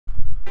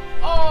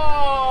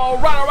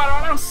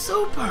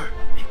super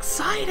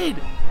excited.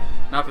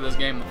 Not for this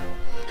game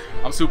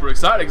though. I'm super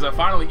excited because I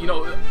finally, you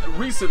know,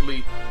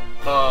 recently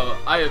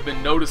I have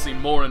been noticing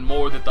more and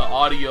more that the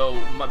audio,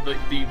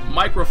 the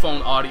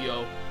microphone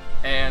audio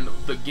and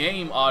the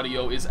game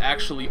audio is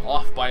actually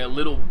off by a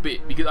little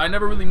bit, because I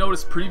never really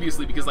noticed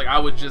previously, because like I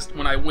would just,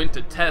 when I went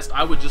to test,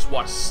 I would just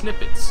watch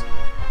snippets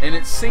and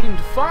it seemed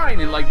fine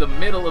in like the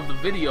middle of the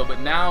video.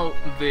 But now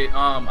that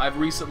I've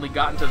recently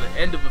gotten to the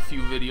end of a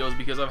few videos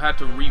because I've had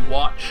to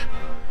rewatch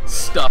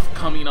stuff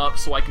coming up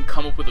so I can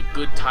come up with a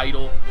good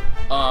title,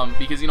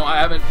 because, you know,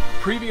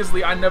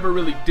 I never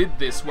really did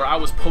this where I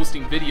was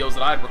posting videos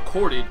that I had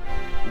recorded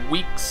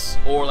weeks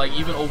or like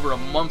even over a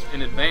month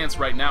in advance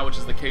right now, which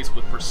is the case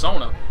with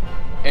Persona.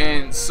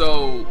 And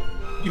so,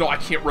 you know, I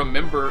can't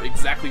remember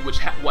exactly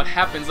what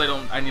happens.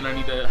 I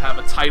need to have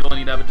a title, I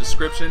need to have a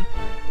description.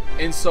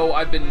 And so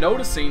I've been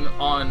noticing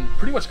on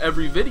pretty much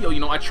every video, you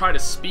know, I try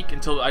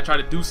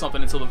to do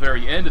something until the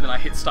very end, and then I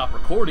hit stop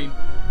recording,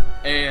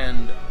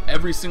 and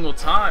every single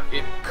time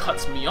it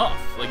cuts me off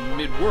like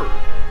mid-word.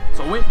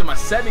 So I went to my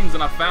settings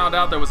and I found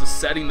out there was a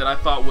setting that I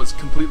thought was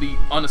completely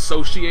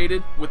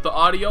unassociated with the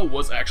audio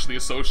was actually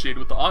associated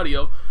with the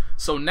audio.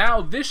 So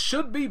now this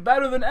should be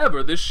better than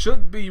ever. This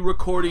should be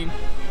recording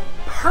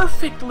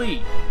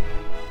perfectly,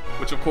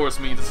 which of course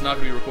means it's not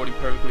going to be recording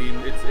perfectly,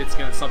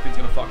 and something's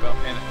gonna fuck up,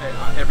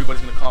 and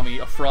everybody's gonna call me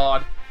a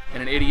fraud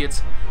and an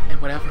idiot and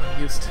whatever.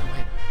 I'm used to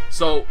it.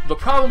 So the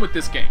problem with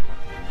this game,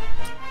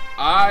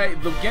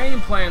 the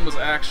game plan was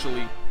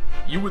actually,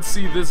 you would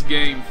see this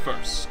game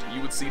first.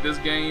 You would see this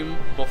game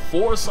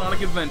before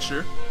Sonic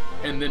Adventure,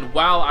 and then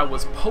while I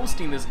was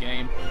posting this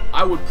game,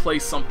 I would play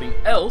something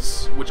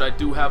else, which I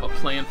do have a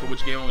plan for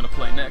which game I'm going to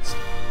play next.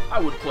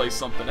 I would play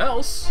something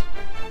else,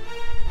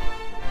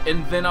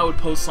 and then I would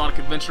post Sonic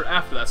Adventure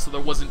after that, so there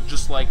wasn't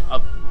just like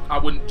I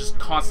wouldn't just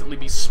constantly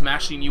be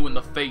smashing you in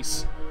the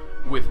face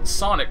with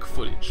Sonic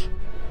footage.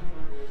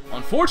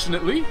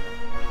 Unfortunately,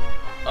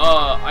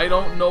 I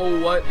don't know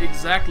what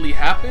exactly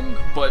happened,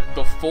 but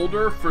the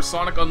folder for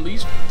Sonic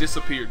Unleashed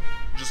disappeared.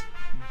 Just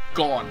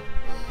gone.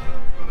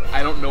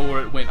 I don't know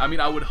where it went. I mean,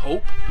 I would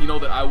hope, you know,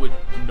 that I would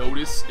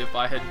notice if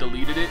I had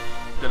deleted it,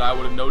 that I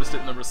would have noticed it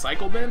in the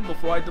recycle bin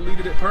before I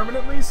deleted it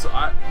permanently,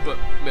 but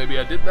maybe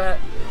I did that.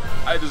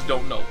 I just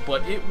don't know.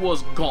 But it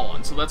was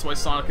gone, so that's why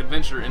Sonic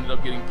Adventure ended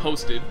up getting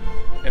posted,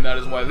 and that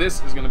is why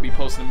this is going to be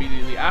posted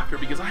immediately after,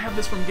 because I have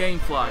this from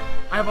Gamefly.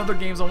 I have other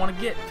games I want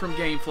to get from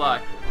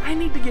Gamefly. I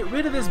need to get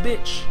rid of this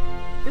bitch.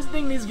 This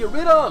thing needs to get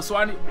rid of. So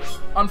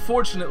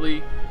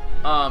unfortunately,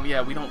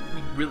 yeah, we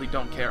really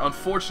don't care.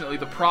 Unfortunately,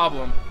 the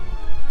problem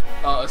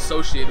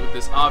associated with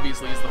this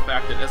obviously is the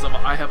fact that as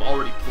I have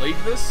already played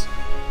this,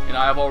 and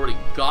I have already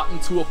gotten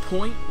to a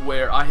point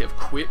where I have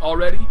quit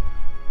already.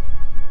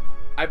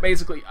 I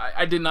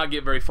did not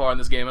get very far in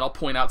this game, and I'll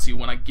point out to you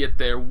when I get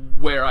there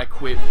where I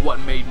quit, what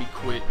made me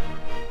quit.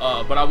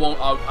 But I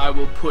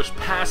will push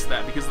past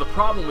that, because the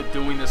problem with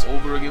doing this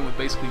over again, with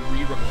basically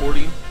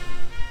re-recording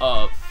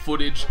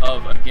footage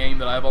of a game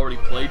that I've already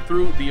played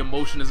through, the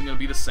emotion isn't going to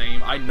be the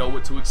same. I know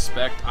what to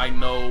expect. I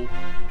know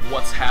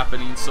what's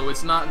happening, so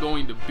it's not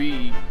going to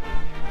be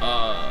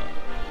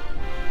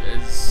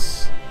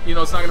it's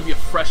not going to be a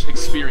fresh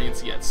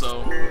experience yet.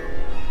 So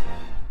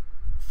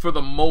for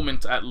the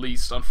moment, at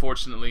least,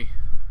 unfortunately,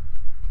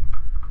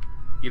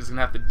 you're just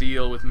gonna have to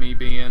deal with me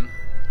being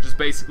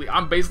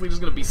I'm basically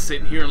just gonna be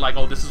sitting here and like,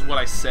 oh, this is what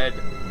I said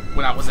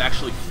when I was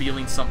actually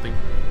feeling something,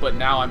 but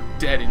now I'm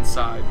dead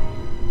inside.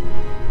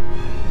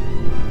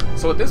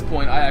 So at this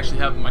point, I actually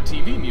have my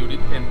TV muted,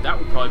 and that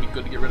would probably be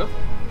good to get rid of.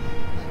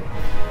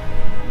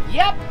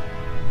 Yep.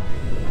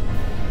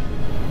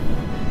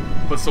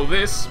 But so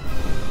this,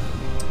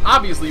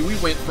 obviously, we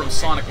went from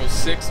Sonic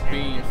 06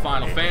 being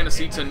Final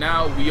Fantasy to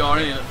now we are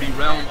in the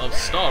realm of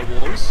Star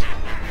Wars.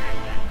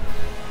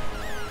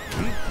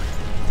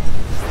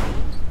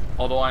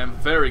 Although I am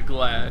very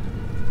glad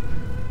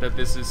that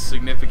this is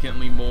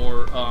significantly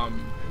more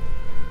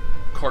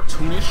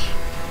cartoonish.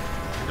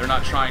 They're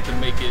not trying to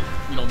make it,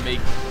 you know,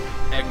 make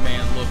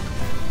Eggman look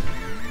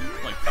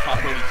like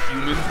properly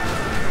human.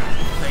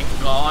 Thank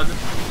God,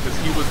 because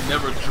he was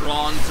never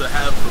drawn to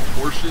have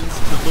proportions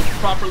to look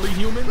properly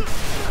human.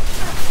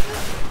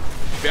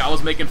 Yeah, I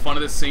was making fun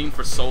of this scene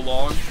for so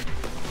long,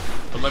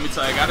 but let me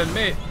tell you, I gotta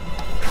admit,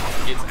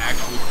 it's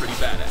actually pretty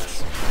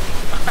badass.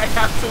 I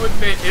have to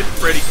admit, it's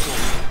pretty cool.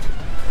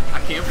 I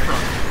can't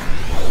front.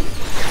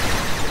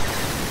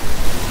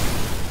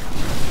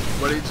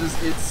 But it's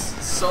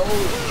so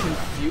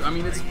confusing. I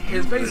mean, it's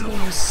basically,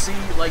 you see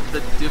like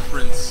the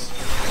difference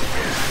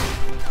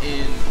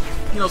in,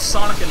 you know,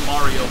 Sonic and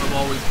Mario have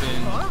always been,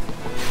 you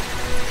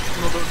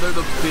know,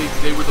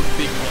 they were the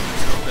big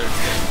ones of their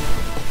day.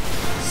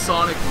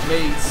 Sonic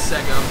made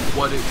Sega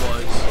what it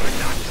was.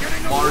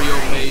 Mario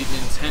made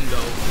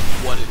Nintendo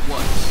what it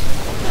was.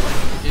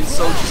 And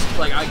so just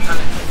like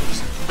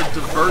the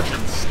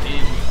divergence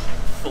in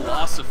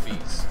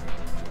philosophies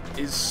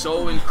is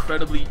so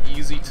incredibly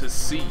easy to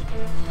see.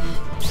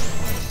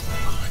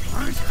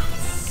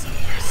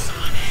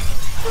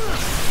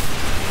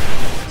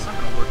 It's not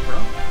gonna work, bro.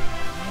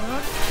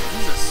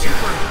 He's a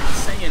super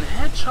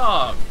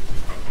Hedgehog.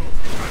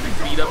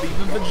 Beat up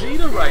even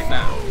Vegeta right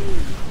now.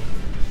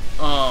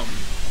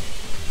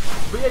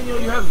 But yeah, you know,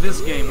 you have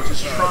this game, which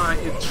is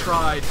it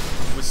tried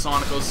with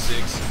Sonic 06.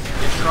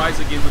 It tries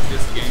again with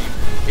this game.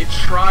 It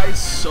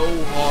tries so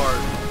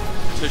hard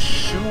to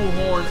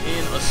shoehorn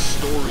in a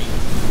story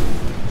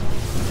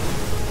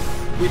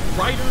with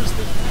writers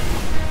that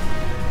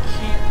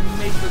can't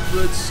make a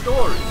good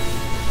story.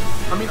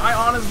 I mean, I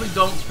honestly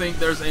don't think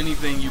there's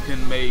anything you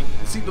can make.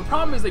 See, the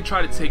problem is they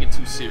try to take it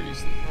too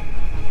seriously.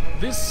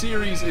 This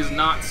series is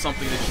not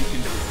something that you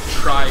can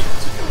try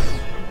to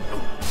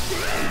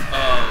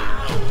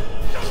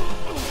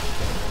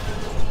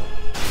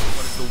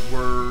what is the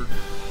word?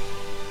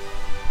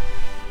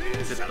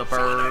 Is it the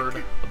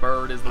bird? The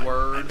bird is the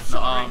word.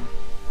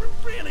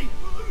 Really?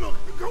 Look,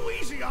 go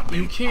easy on me.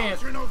 You can't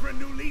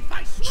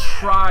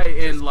try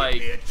and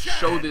like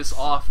show this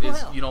off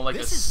as, you know, like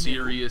a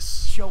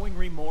serious showing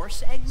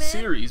remorse, Eggman?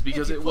 series,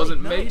 because it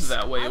wasn't made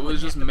that way. It was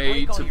just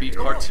made to be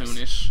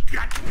cartoonish.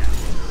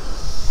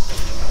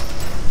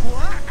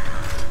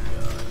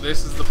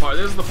 This is the part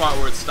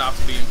where it stops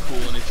being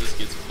cool and it just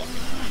gets fucking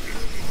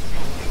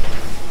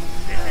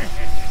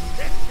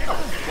how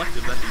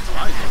reflective that thing's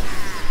eyes are.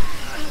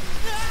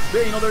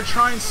 But, you know, they're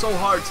trying so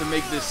hard to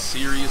make this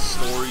serious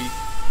story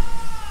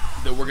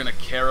that we're gonna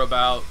care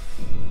about,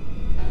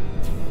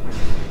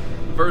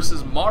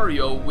 versus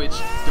Mario, which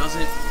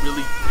doesn't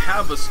really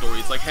have a story.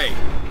 It's like, hey,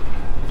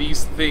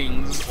 these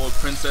things, or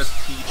Princess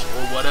Peach,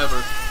 or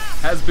whatever,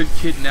 has been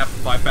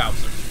kidnapped by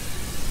Bowser.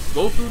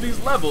 Go through these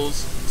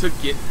levels to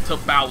get to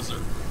Bowser.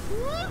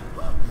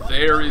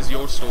 There is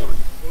your story.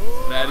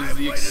 That is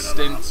the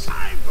extent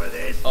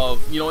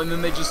of, you know, and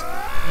then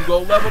you go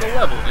level to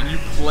level, and you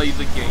play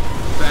the game.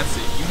 That's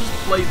it. You just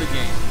play the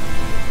game.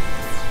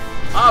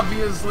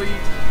 Obviously,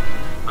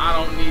 I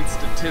don't need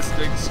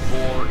statistics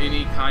or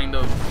any kind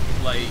of,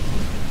 like,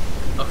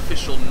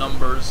 official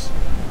numbers.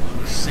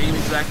 Same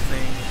exact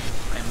thing.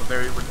 I am a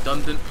very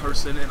redundant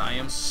person, and I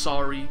am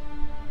sorry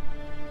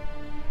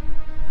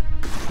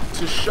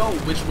to show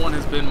which one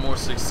has been more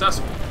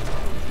successful.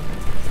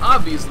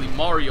 Obviously,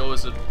 Mario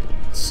is a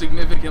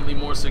significantly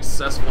more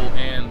successful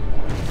and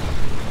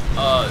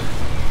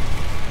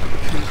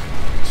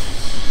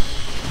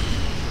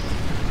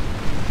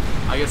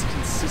I guess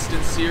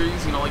consistent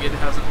series. You know, like it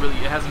hasn't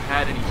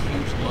had any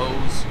huge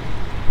lows.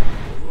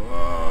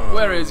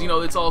 Whereas, you know,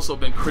 it's also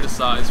been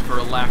criticized for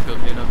a lack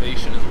of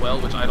innovation as well,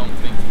 which I don't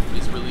think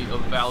is really a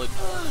valid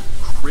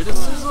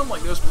criticism.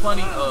 Like, there's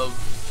plenty of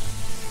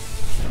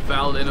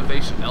valid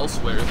innovation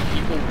elsewhere. If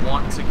people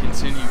want to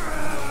continue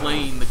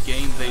playing the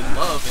game they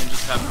love and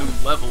just have new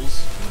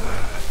levels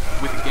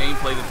with the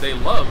gameplay that they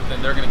love,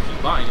 then they're going to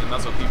keep buying it, and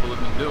that's what people have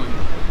been doing.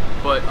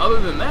 But other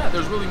than that,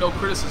 there's really no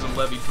criticism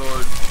levied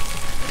toward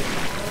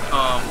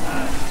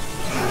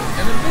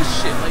and then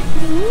this shit, like,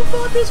 who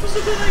thought this was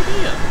a good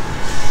idea?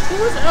 Who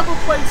has ever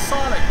played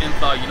Sonic and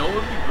thought, you know what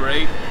would be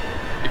great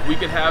if we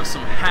could have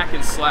some hack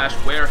and slash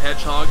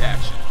were-hedgehog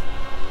action?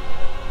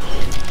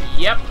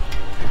 Yep,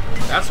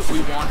 that's what we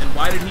want. And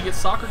why did he get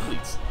soccer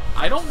cleats?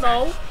 I don't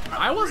know.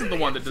 I wasn't the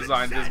one that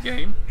designed this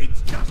game.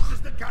 It's just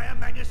as the Gaia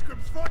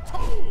manuscript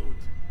foretold.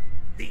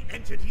 The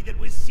entity that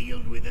was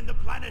sealed within the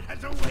planet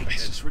has awakened.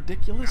 It's just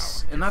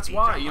ridiculous, and that's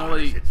why, you know,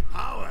 like,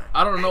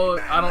 I don't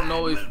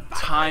know if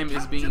time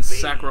is being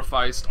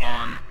sacrificed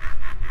on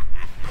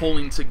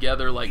pulling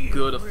together like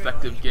good,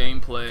 effective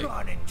gameplay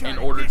in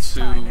order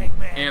to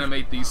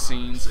animate these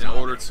scenes, in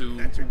order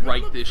to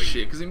write this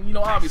shit. Because, you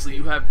know, obviously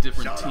you have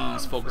different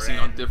teams focusing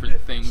on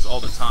different things all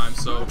the time,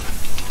 so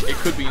it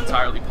could be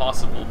entirely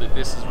possible that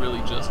this is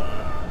really just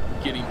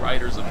getting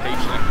writers a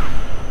paycheck.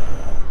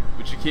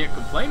 Which you can't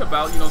complain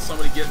about, you know,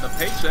 somebody getting a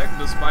paycheck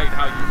despite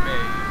how you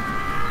may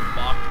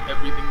mock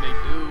everything they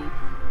do.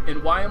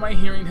 And why am I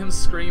hearing him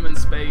scream in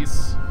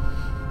space?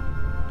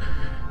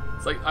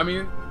 It's like, I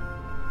mean,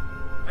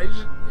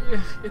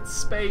 it's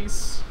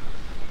space,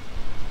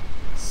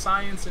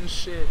 science and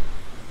shit.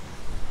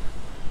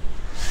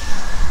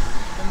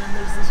 And then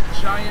there's this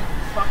giant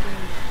fucking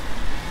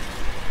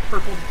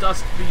purple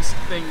dust beast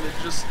thing that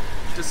just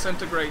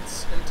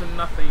disintegrates into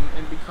nothing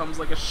and becomes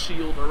like a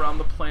shield around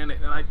the planet,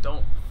 and I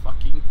don't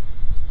fucking...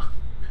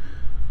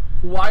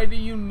 Why do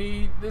you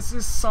need... This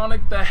is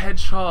Sonic the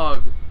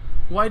Hedgehog.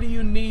 Why do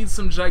you need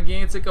some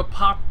gigantic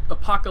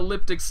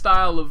apocalyptic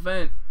style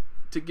event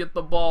to get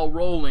the ball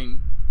rolling?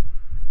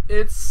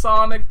 It's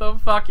Sonic the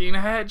fucking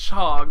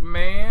Hedgehog,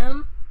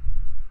 man.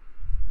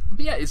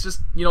 But yeah, it's just,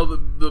 you know,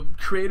 the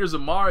creators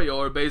of Mario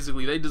are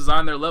basically, they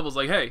design their levels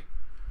like, hey,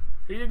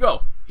 here you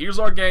go. Here's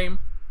our game.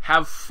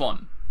 Have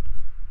fun.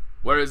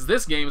 Whereas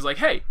this game is like,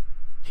 hey,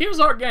 here's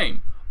our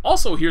game.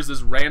 Also, here's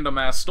this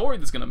random-ass story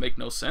that's going to make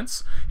no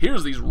sense.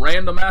 Here's these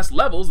random-ass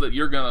levels that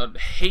you're going to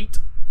hate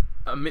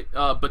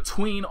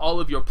between all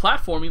of your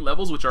platforming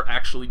levels, which are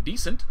actually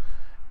decent.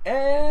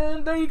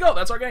 And there you go.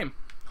 That's our game.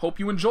 Hope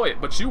you enjoy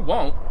it, but you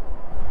won't.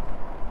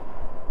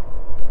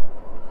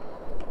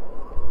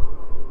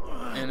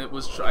 And it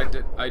was,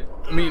 I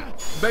mean,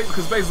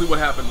 because basically what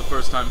happened the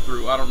first time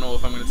through, I don't know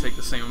if I'm going to take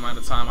the same amount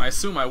of time. I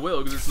assume I will,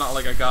 because it's not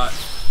like I got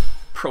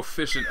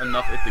proficient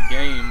enough at the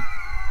game,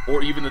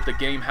 or even that the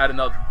game had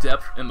enough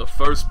depth in the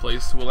first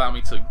place to allow me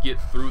to get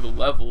through the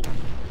level.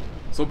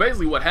 So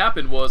basically what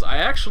happened was I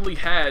actually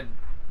had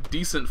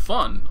decent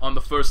fun on the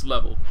first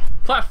level.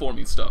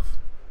 Platforming stuff.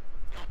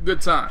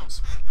 Good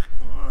times.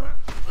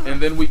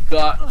 And then we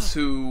got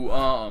to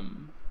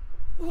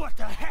What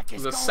the heck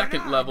is the going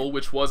second on? level,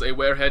 which was a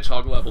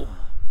Were-Hedgehog level.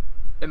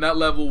 And that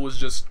level was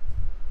just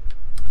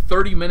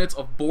 30 minutes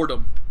of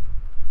boredom.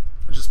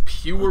 Just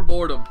pure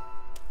boredom.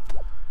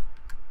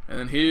 And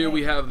then here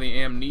we have the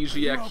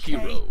Amnesiac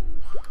hero.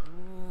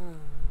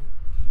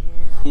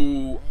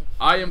 Who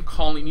I am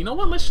calling... You know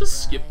what? Let's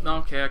just skip... No,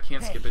 okay, I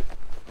can't skip it.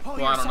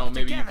 Well, I don't know.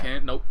 Maybe you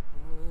can. Nope.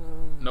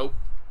 Nope.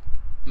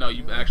 No,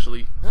 you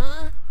actually...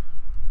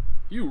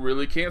 You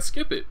really can't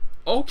skip it.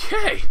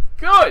 Okay.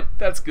 Good.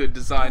 That's good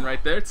design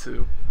right there,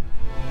 too.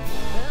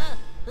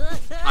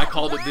 I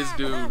called it this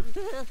dude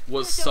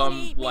was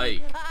some,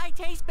 like... I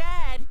taste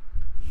bad.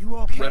 You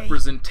okay?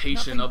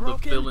 representation Nothing of the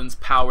broken? villain's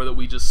power that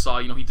we just saw.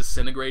 You know, he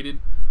disintegrated.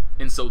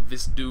 And so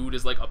this dude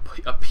is like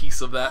a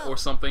piece of that or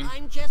something.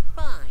 I'm just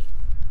fine.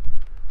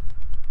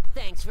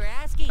 Thanks for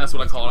asking. That's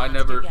what I Mr. call it.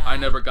 Monster I Guy.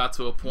 never got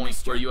to a point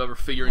where you ever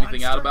figure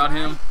anything out Monster about Guy?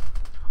 him,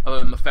 other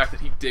than the fact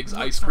that he digs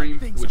Looks ice like cream,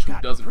 things which have who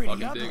gotten doesn't pretty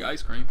fucking dig ugly.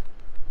 ice cream?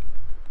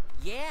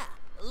 Yeah,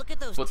 look at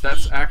those But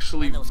that's teeth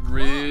actually and those claws.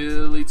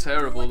 really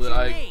terrible What's that your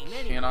I name,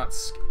 anyway? cannot.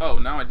 Oh,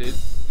 now I did.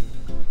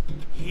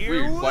 Here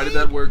Weird. Why we did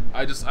that work?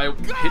 I hit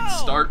go!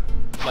 start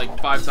like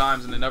 5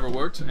 times and it never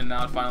worked, and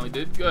now it finally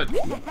did. Good.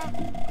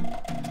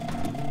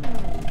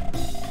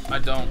 I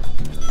don't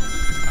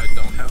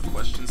have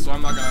questions, so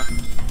I'm not gonna.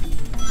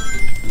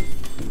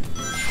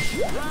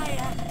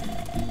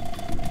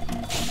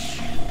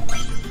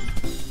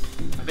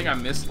 I think I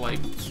missed like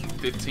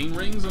 15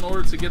 rings in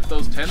order to get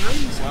those 10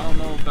 rings, so I don't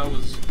know if that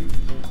was...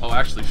 Oh,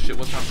 actually, shit,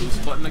 what's my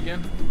boost button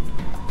again?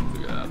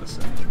 Figure that out in a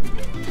second.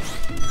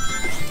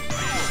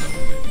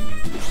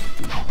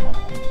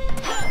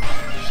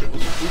 Shit,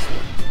 what's my boost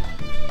button?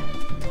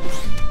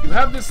 You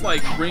have this,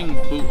 like, ring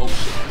boot... Oh,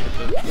 shit.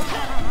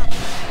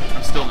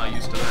 I'm still not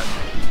used to that.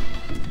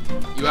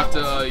 You have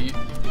to...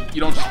 you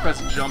don't just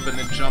press jump and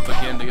then jump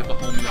again to get the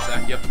homing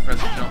attack. You have to press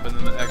jump and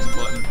then the X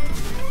button.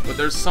 But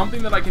there's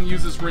something that I can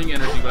use this ring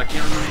energy, but I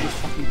can't remember which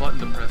fucking button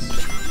to press.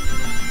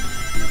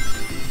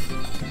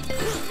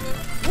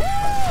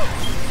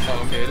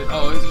 Oh, okay.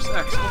 Oh, it's just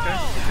X.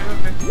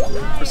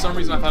 Okay. For some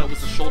reason, I thought it was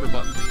the shoulder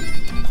button.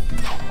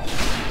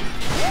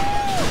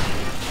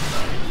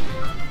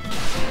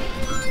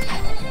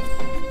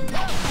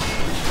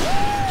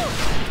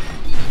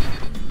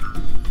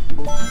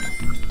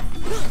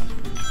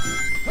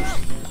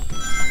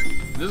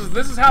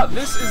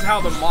 This is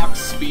how the Mach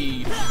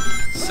speed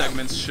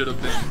segments should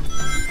have been.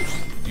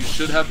 You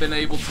should have been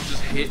able to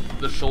just hit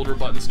the shoulder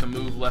buttons to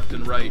move left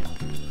and right.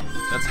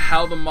 That's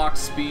how the Mach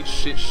speed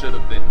shit should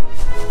have been.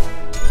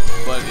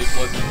 But it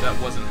wasn't. That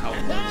wasn't how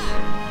it was.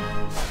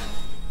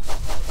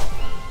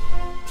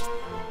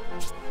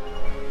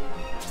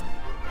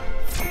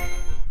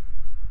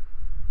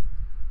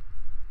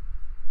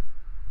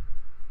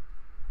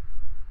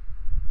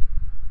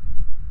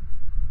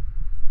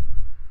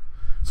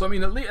 So I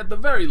mean, at the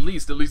very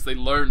least, they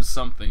learned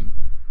something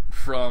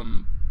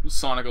from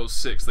Sonic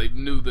 06. They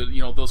knew that,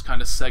 you know, those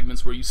kind of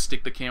segments where you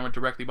stick the camera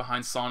directly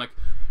behind Sonic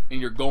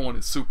and you're going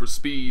at super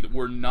speed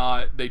were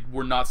not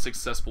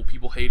successful.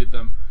 People hated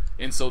them,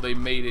 and so they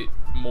made it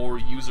more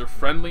user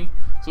friendly.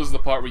 So this is the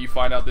part where you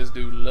find out this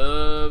dude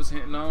loves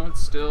hitting. No,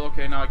 it's still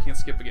okay. Now I can't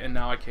skip again. And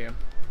now I can.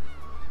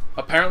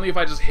 Apparently, if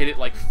I just hit it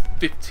like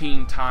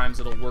 15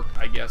 times, it'll work,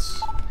 I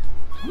guess.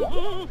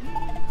 So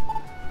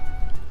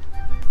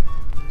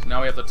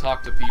now we have to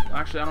talk to people.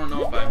 Actually, I don't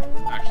know if I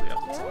actually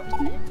have to talk to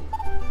people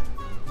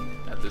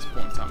at this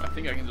point in time. I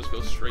think I can just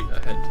go straight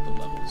ahead to the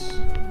levels.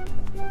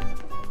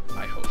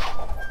 I hope.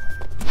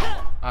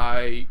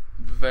 I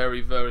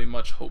very, very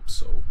much hope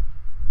so.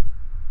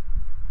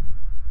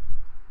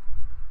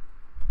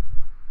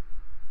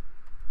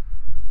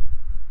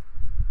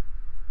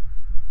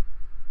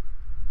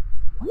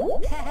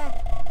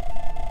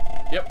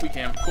 Yep, we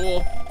can.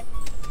 Cool.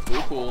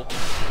 Cool.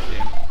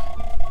 Damn.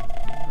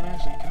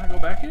 Actually, can I go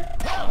back here?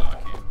 Oh, no, I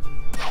can't.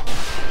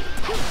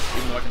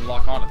 Even though I can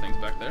lock onto things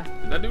back there.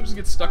 Did that dude just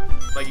get stuck,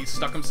 like he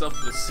stuck himself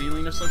to the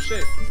ceiling or some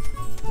shit?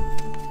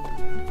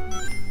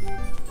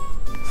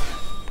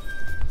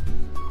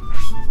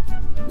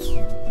 Let's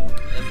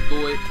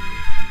do it.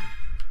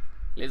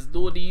 Let's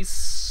do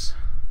this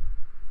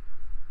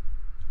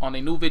on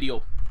a new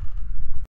video.